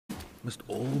must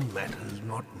all matters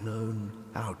not known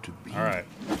how to be. Alright.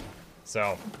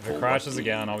 So, if it crashes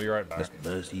again, I'll be right back. Must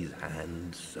mercy's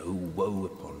hand so woe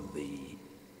upon thee?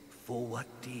 For what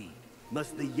deed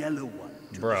must the Yellow One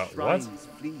to Bro, the what? shrines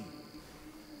flee?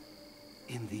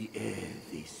 In the air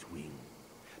they swing,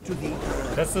 to the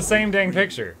earth. That's the same dang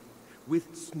picture.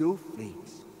 With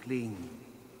snowflakes cling,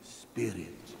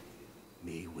 spirit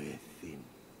may wear thin.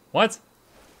 What?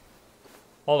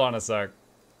 Hold on a sec.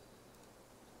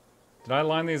 Did I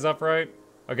line these up right?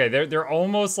 Okay, they're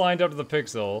almost lined up to the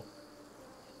pixel.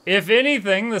 If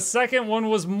anything, the second one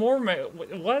was more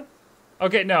what?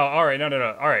 Okay, no, alright, no.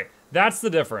 Alright, that's the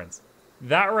difference.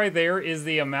 That right there is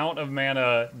the amount of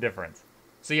mana difference.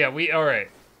 So yeah, alright.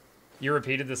 You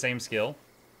repeated the same skill?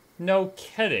 No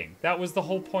kidding. That was the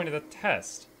whole point of the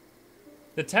test.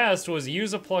 The test was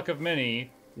use a pluck of many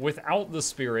without the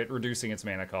spirit reducing its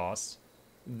mana cost.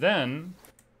 Then,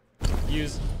 you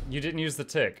didn't use the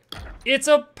tick. It's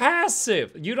a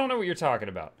passive! You don't know what you're talking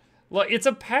about. Look, it's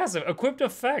a passive. Equipped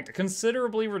effect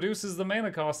considerably reduces the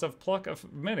mana cost of pluck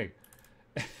of many.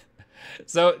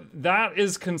 So, that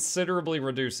is considerably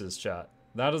reduces, chat.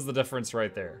 That is the difference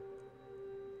right there.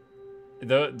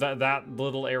 That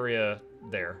little area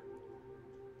there.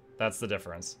 That's the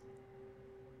difference.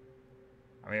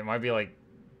 I mean, it might be like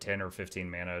 10 or 15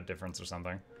 mana difference or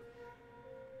something.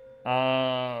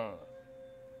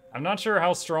 I'm not sure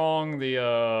how strong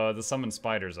the summoned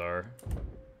spiders are.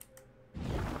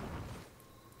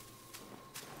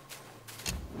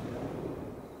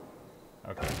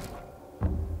 Okay.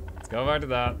 Let's go back to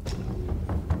that.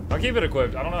 I'll keep it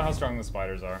equipped. I don't know how strong the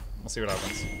spiders are. We'll see what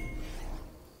happens.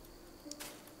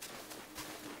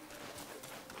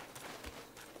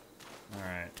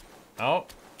 Alright. Oh,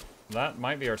 that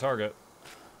might be our target.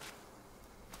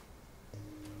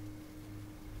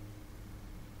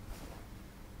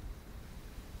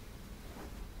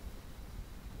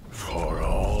 For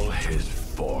all his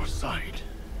foresight,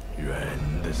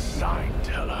 Yuan the Sign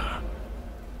Teller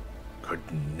could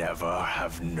never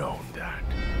have known that.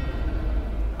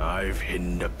 I've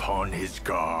hidden upon his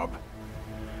garb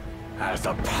as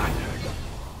a pattern.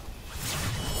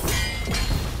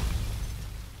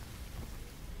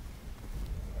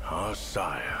 Our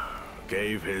sire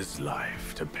gave his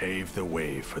life to pave the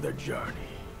way for the journey.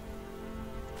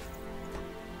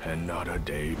 And not a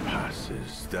day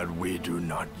passes that we do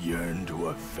not yearn to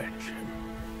avenge him.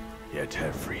 Yet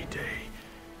every day,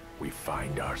 we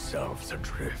find ourselves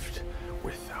adrift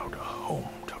without a home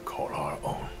to call our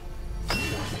own.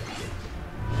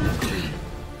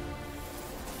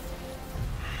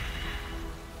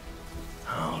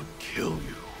 I'll kill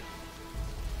you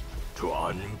to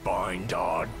unbind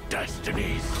our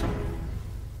destinies.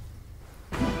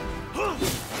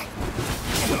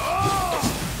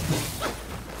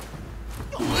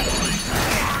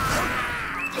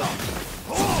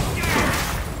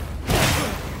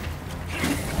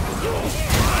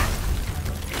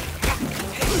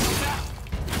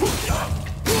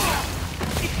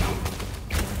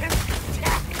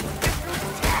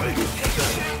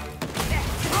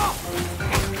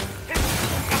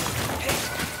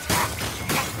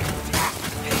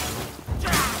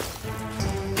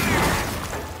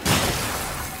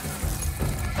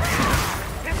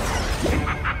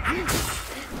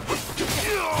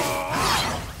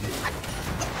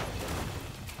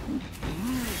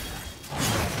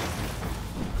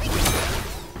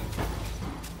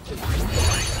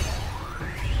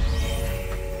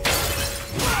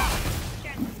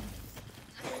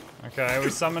 Okay, we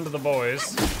summoned the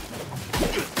boys.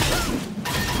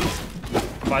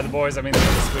 By the boys, I mean the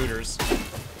spooters.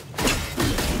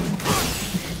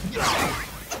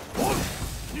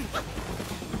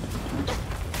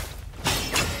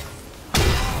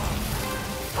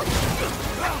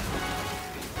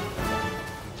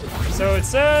 So it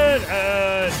said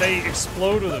they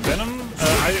explode with a venom.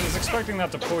 I was expecting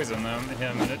that to poison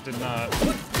him, and it did not.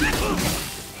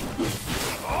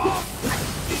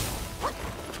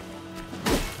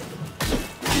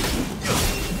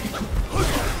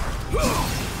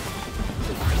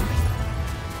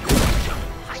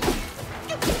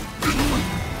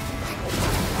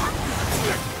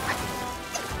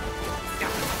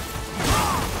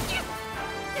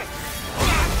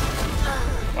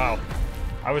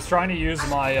 I was trying to use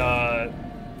my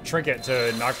trinket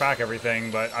to knock back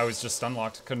everything, but I was just stun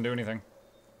locked. Couldn't do anything.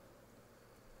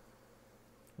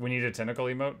 We need a tentacle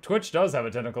emote. Twitch does have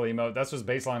a tentacle emote. That's just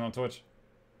baseline on Twitch.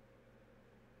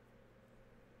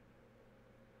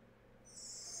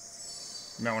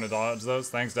 You might want to dodge those.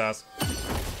 Thanks, Das.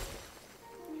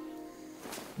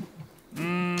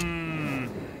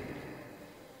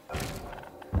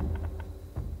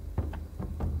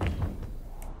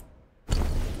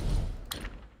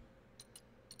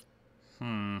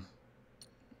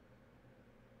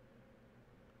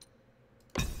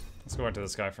 Let's go back to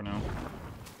this guy for now.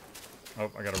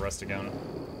 Oh, I gotta rest again.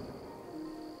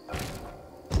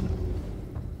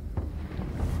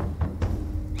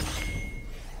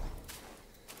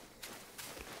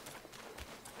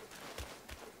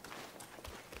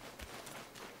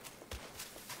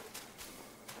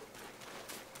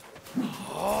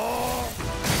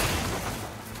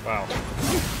 Wow.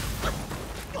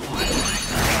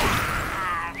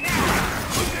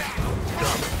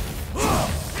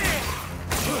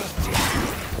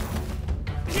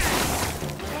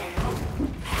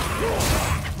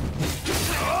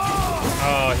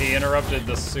 Oh, he interrupted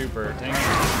the super. Dang it.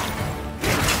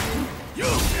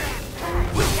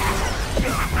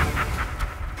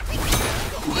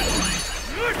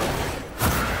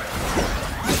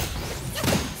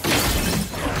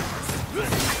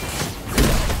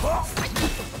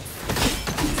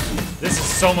 This is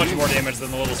so much more damage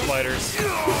than the little spiders.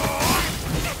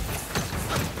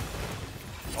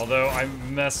 Although I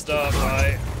messed up,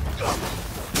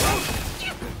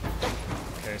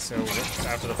 Okay, so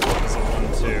after the flip is a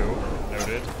 1-2.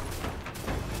 Noted.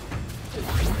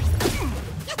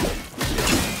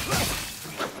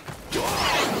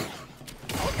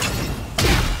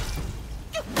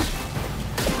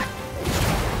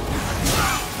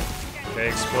 Okay,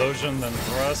 explosion, then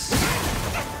thrust.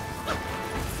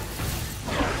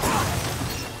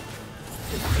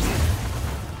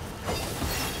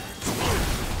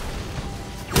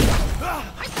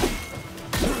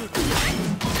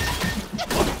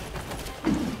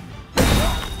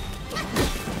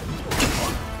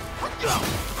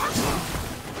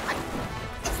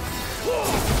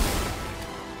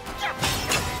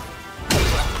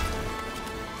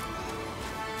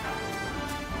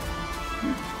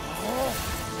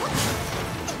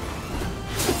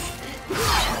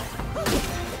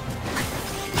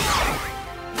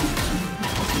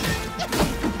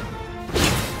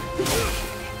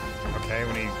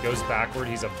 Goes backward,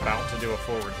 he's about to do a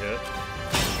forward hit.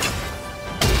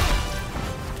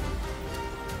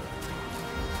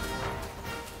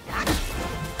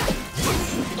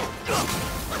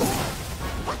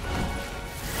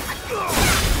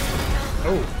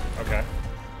 Oh, okay.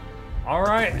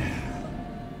 Alright.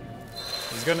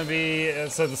 There's gonna be...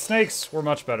 so the snakes were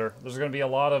much better. There's gonna be a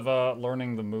lot of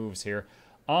learning the moves here.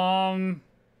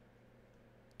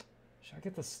 Should I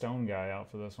get the stone guy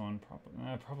out for this one?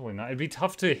 Probably not. It'd be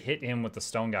tough to hit him with the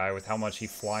stone guy with how much he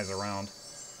flies around.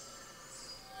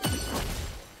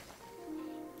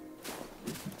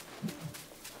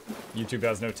 YouTube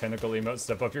has no tentacle emote.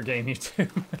 Step up your game, YouTube.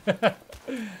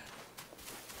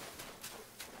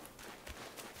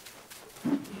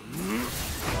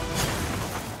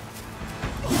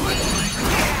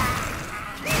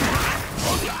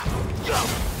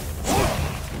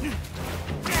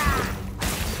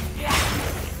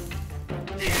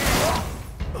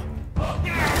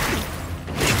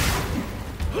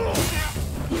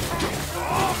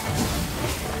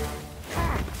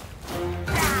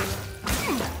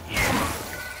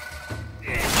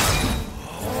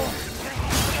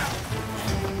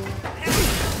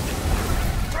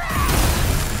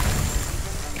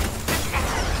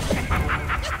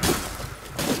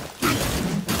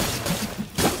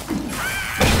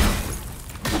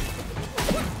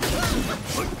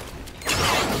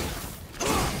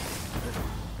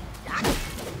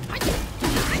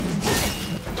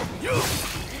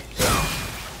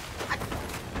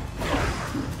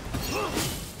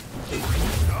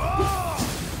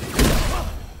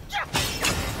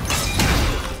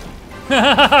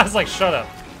 I was like, shut up.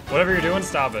 Whatever you're doing,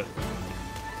 stop it.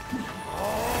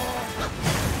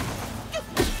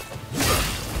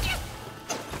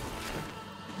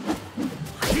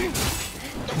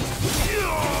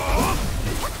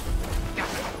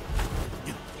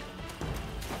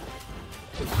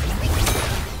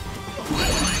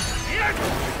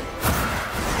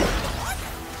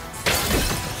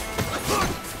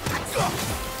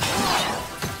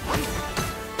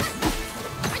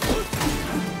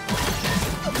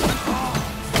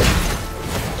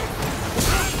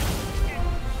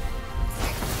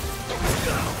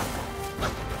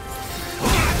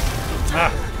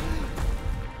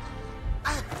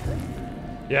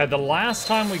 Yeah, the last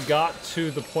time we got to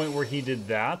the point where he did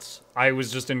that, I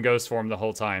was just in ghost form the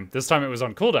whole time. This time it was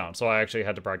on cooldown, so I actually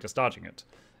had to practice dodging it.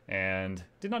 And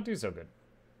did not do so good.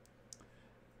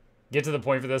 Get to the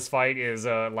point for this fight is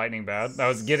lightning bad. I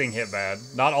was getting hit bad.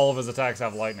 Not all of his attacks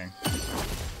have lightning.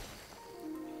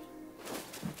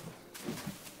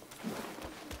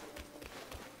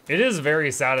 It is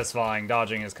very satisfying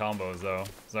dodging his combos though.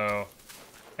 So,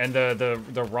 and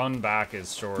the run back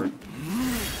is short.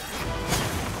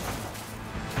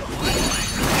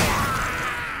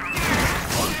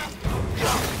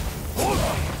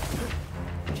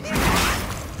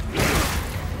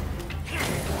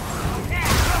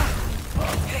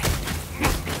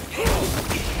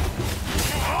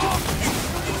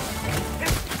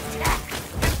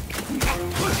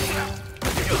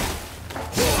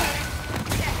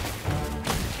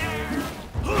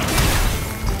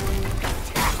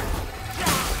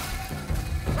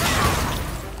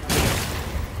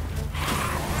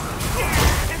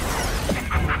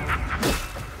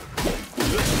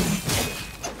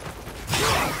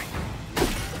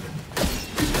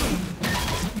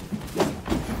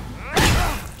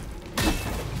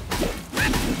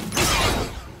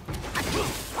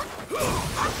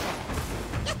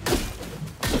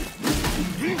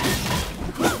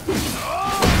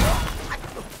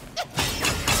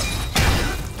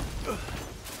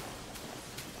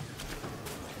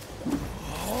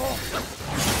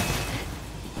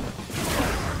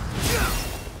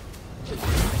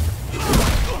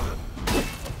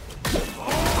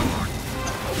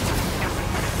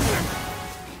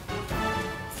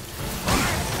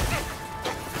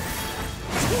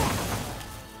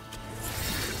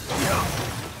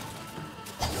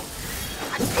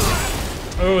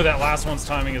 Oh, that last one's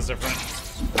timing is different.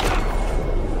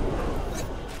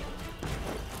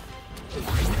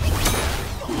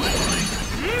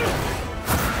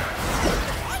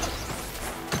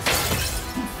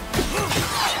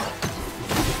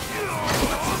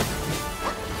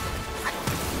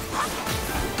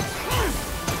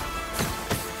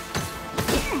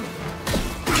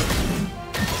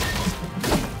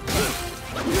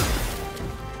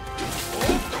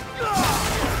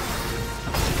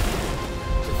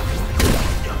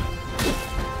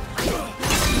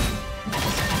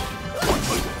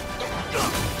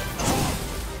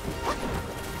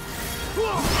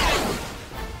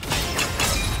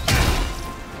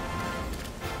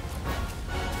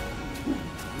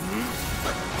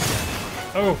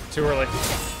 Oh, too early.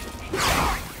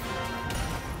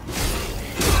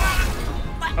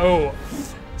 Oh,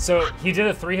 so he did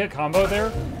a 3-hit combo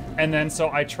there, and then so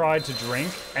I tried to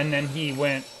drink, and then he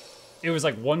went, it was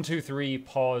like 1, 2, 3,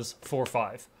 pause, 4,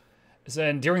 5. So,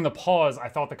 and during the pause, I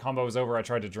thought the combo was over, I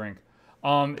tried to drink.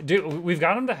 Dude, we've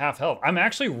got him to half health. I'm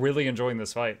actually really enjoying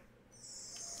this fight.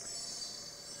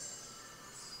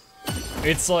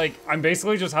 It's like, I'm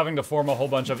basically just having to form a whole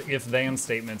bunch of if-then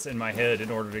statements in my head in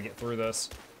order to get through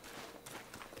this.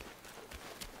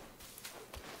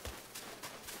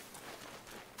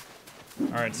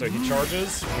 Alright, so he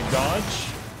charges, we dodge,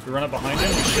 we run up behind him,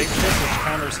 we shake shift, which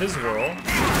counters his whirl,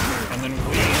 and then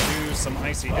we do some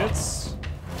icy hits.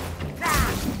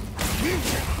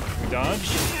 We dodge,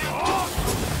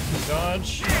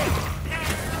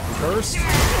 burst,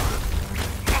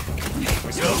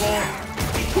 we snowball.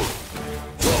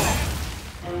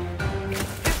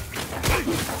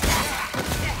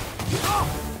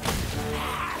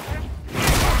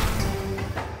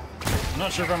 I'm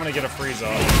not sure if I'm gonna get a freeze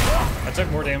off. I took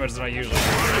more damage than I usually do.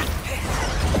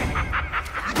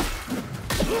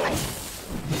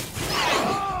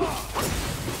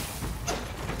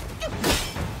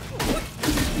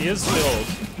 He is filled.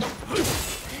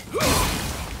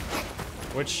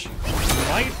 Which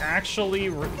might actually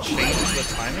change the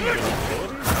timing of his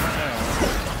ability? I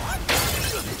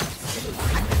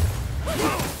don't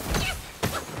know.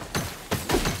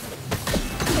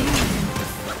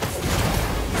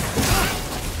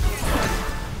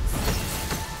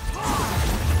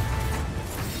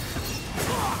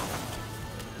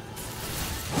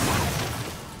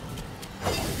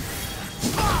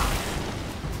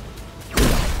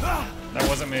 That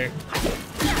wasn't me.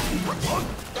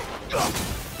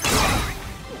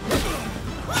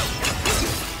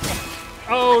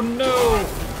 Oh no!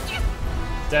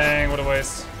 Dang, what a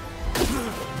waste.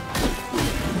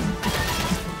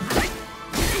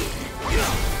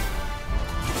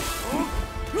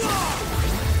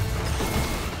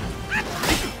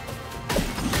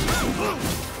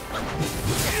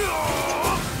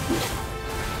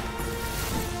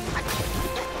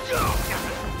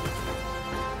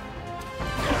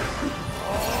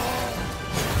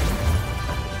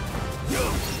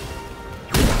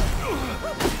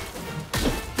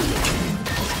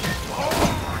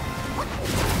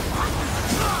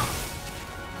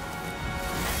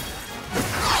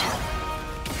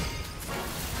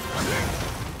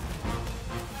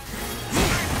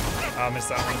 I missed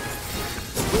that one.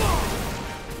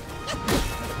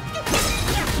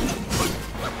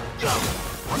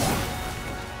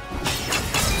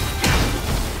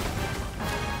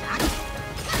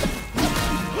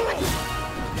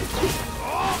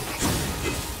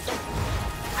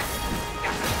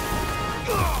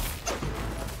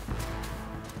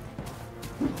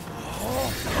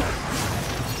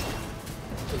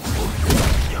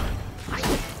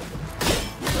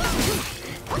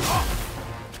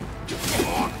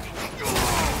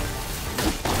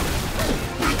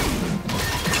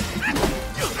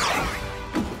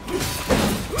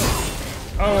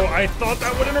 Oh, I thought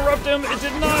that would interrupt him. It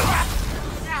did not.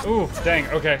 Ooh, dang.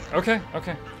 Okay.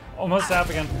 Almost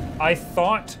half again. I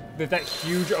thought that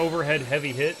huge overhead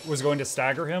heavy hit was going to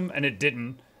stagger him, and it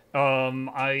didn't.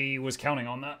 I was counting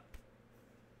on that.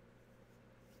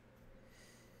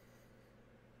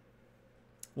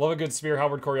 Love a good spear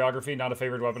halberd choreography. Not a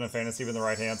favorite weapon in fantasy, but in the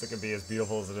right hands, it can be as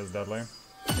beautiful as it is deadly.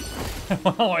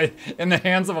 Well, in the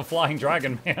hands of a flying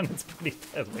dragon, man, it's pretty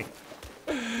deadly.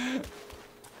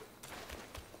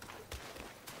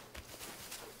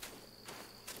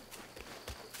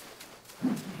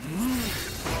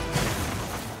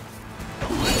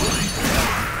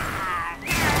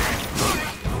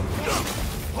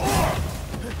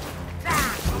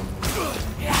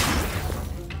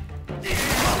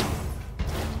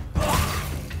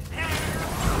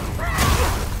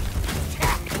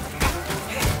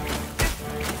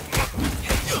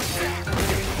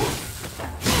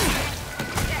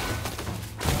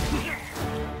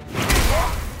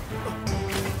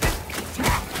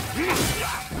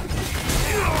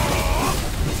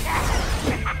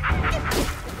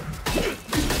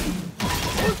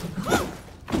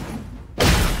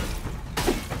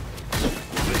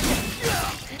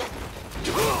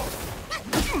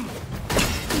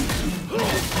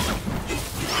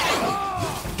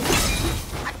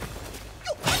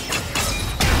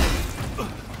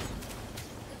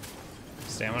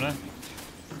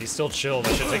 still chilled.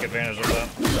 I should take advantage of that.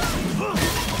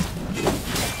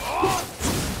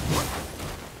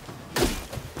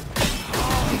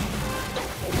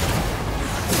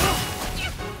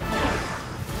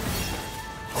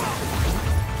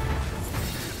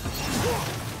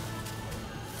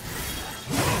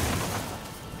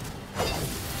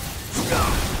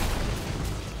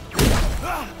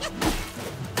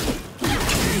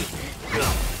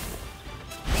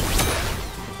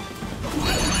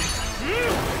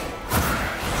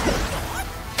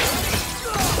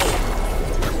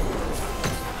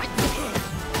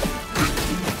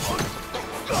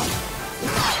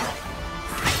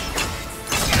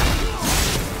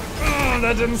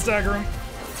 That didn't stagger him.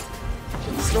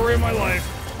 Story of my life.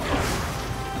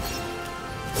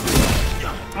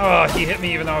 Oh, he hit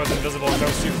me even though I was invisible because I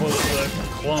was too close to the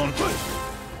clone.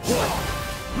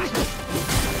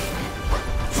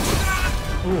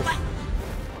 Ooh.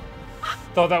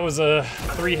 Thought that was a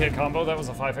 3-hit combo. That was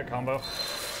a 5-hit combo.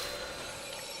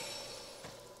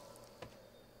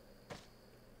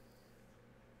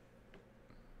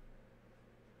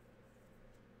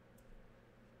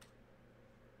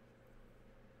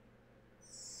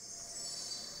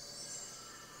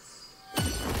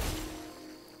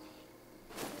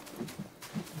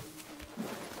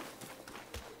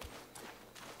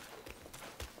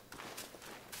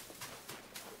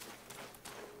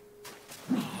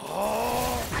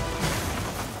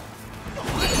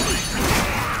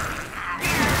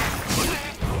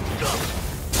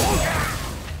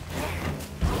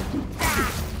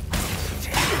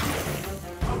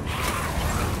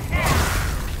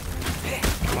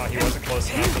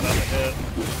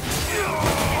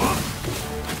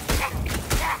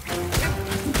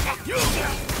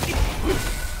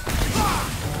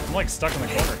 I'm like stuck in the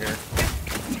corner here.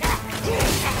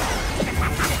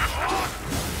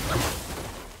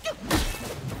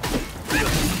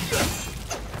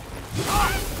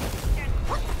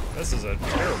 This is a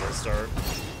terrible start.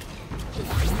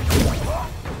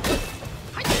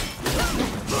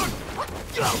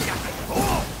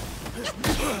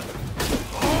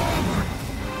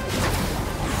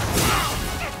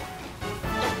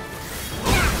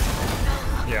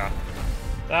 Yeah.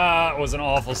 That was an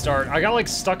awful start. I got like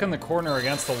stuck in the corner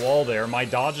against the wall there. My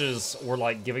dodges were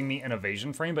like giving me an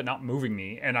evasion frame, but not moving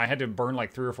me. And I had to burn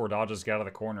like 3 or 4 dodges to get out of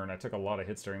the corner, and I took a lot of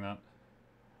hits during that.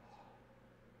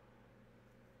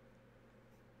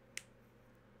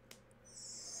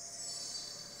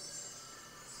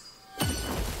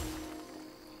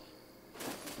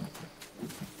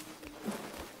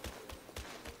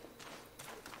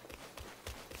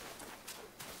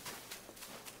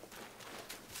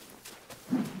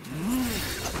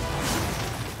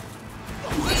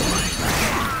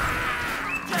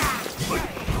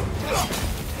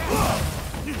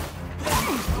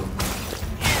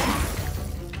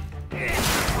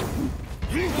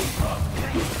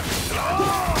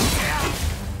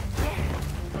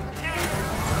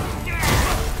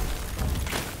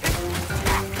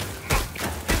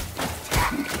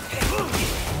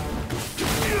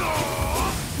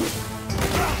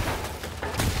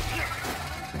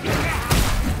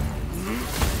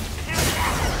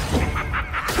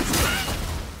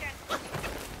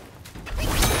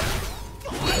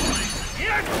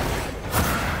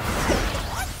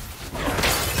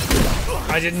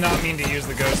 I did not mean to use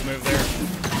the ghost move there.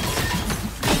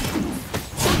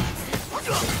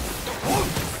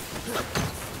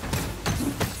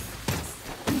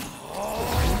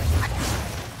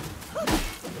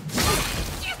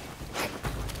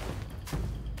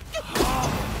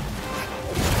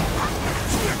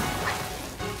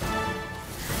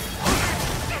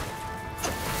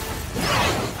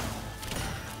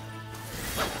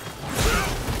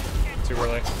 Too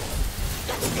early.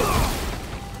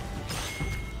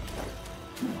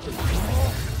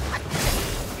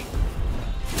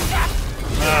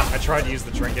 I tried to use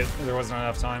the trinket. There wasn't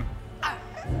enough time.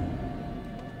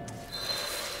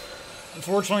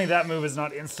 Unfortunately, that move is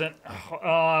not instant.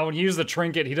 When you use the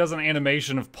trinket, he does an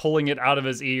animation of pulling it out of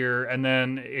his ear, and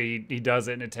then he does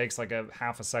it, and it takes like a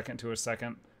half a second to a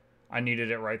second. I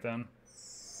needed it right then.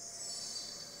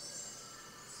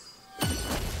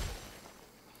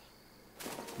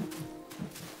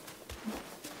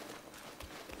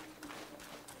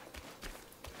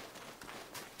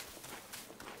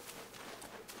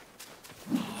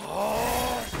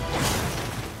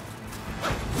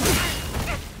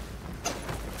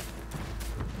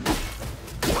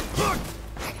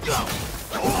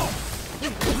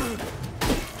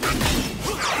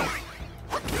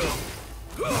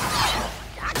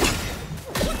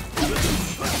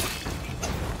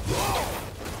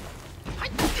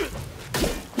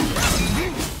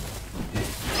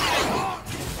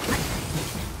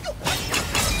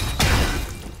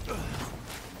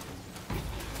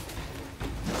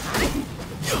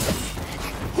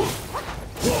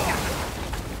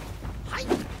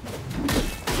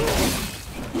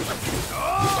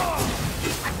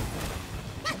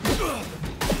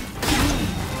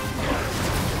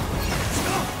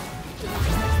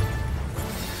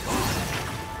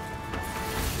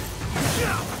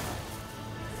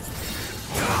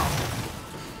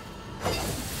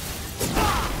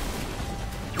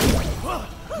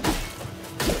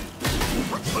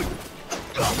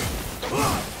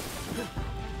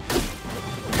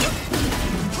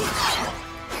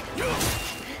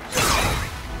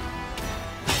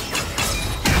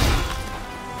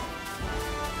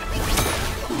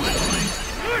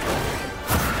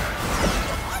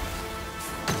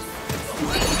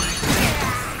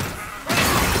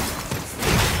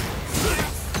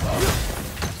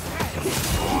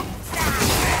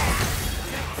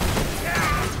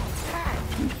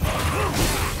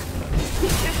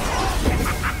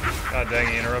 dang,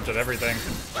 he interrupted everything.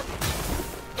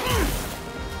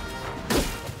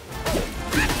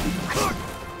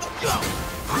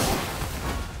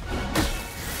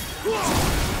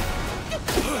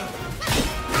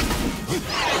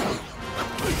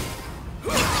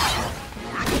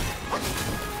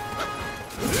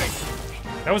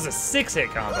 That was a 6-hit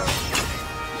combo.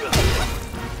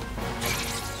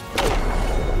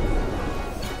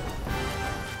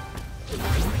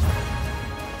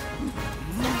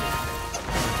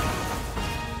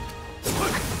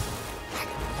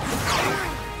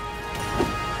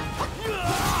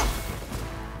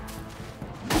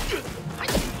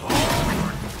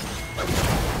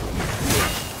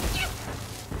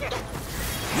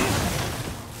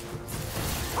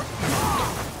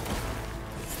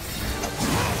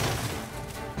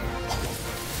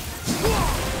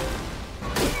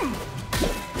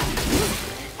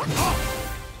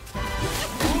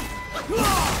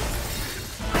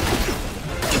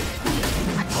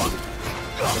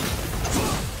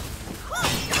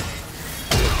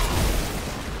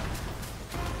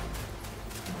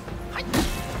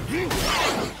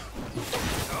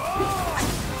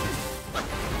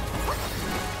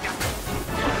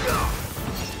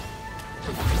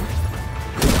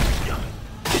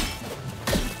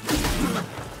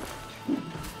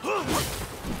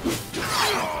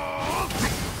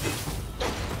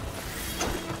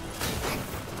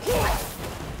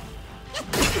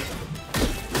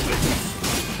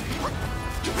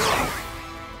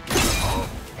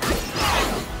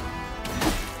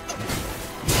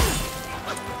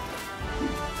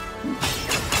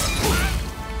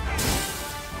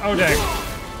 Oh dang.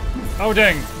 Oh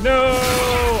dang. No!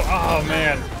 Oh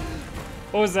man.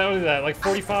 What was that? What was that? Like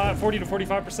 40 to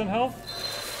 45% health?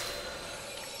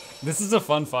 This is a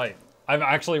fun fight. I'm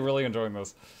actually really enjoying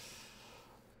this.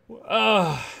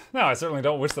 No, I certainly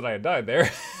don't wish that I had died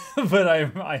there. But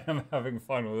I am having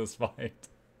fun with this fight.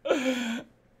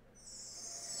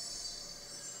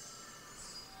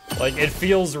 Like, it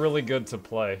feels really good to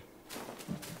play.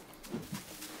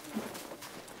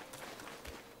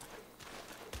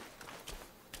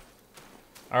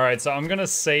 Alright, so I'm gonna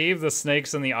save the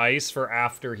snakes in the ice for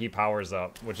after he powers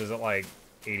up, which is at like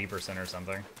 80% or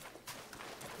something.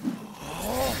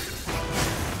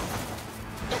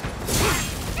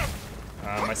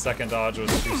 My second dodge was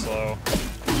too slow.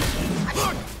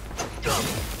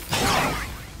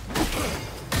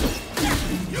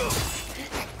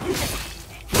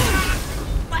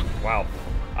 Wow.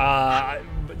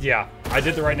 Yeah, I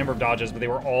did the right number of dodges, but they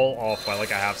were all off by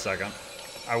like a half second.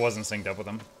 I wasn't synced up with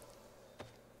them.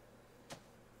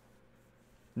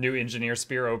 New Engineer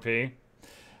Spear OP. The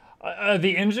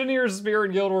Engineer Spear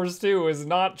in Guild Wars 2 is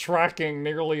not tracking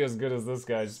nearly as good as this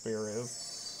guy's spear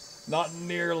is. Not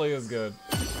nearly as good.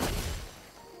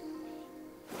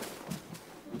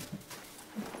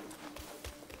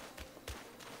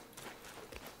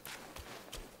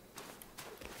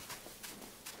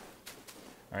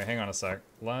 Alright, hang on a sec.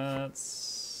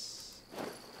 Let's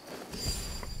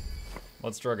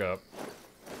drug up.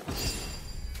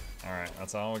 Alright,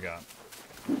 that's all we got.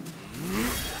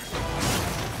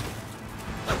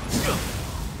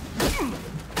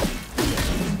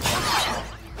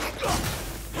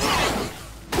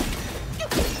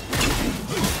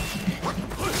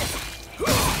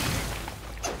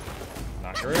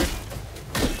 Not great.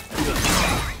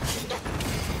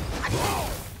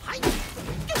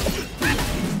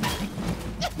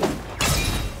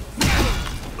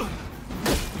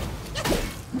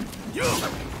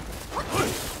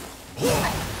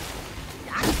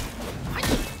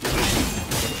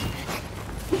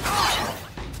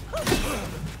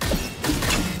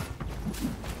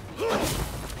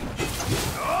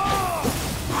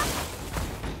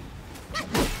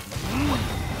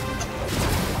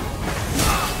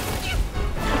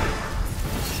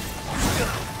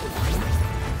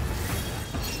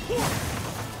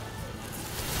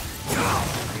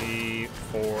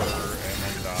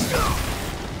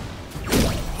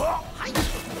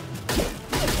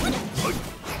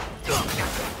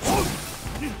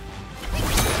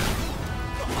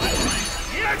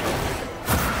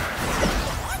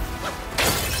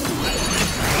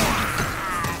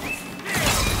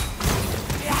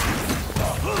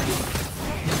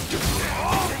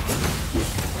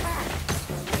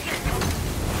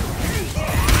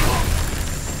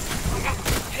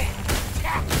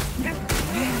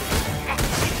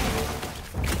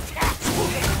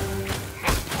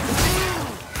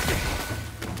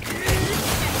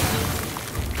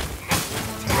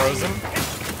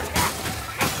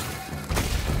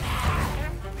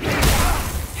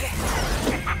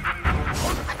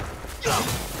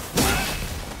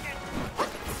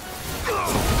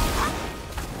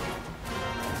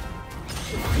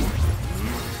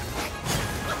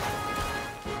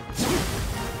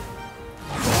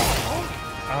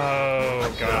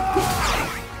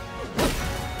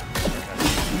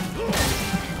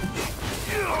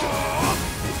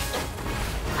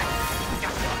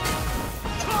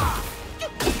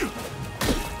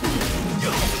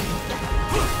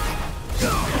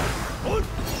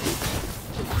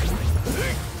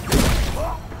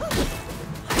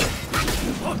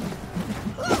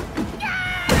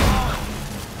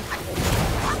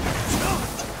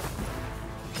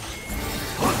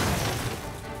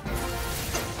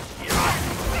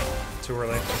 Too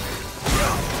early.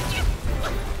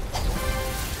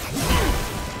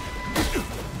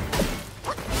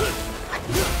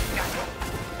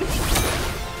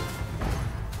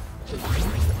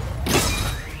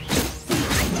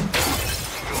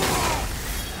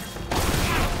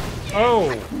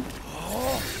 Oh!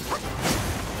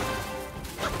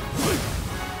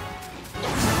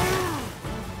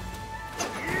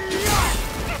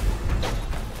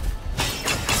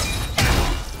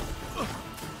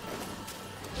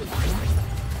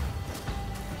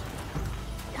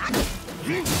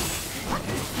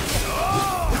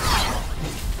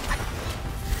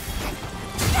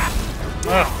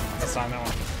 That's not that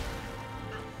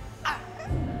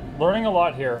one. Learning a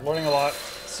lot here. Learning a lot.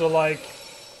 So, like,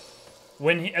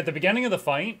 when he, at the beginning of the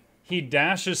fight, he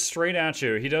dashes straight at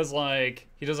you. He does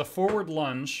a forward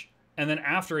lunge, and then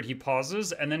after it, he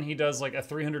pauses, and then he does like a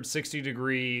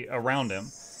 360-degree around him.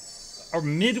 Or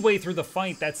midway through the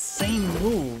fight, that same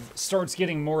move starts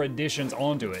getting more additions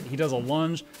onto it. He does a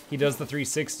lunge, he does the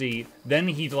 360, then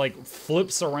he like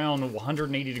flips around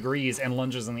 180 degrees and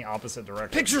lunges in the opposite direction.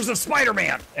 Pictures of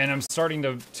Spider-Man! And I'm starting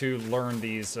to learn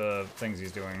these things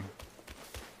he's doing.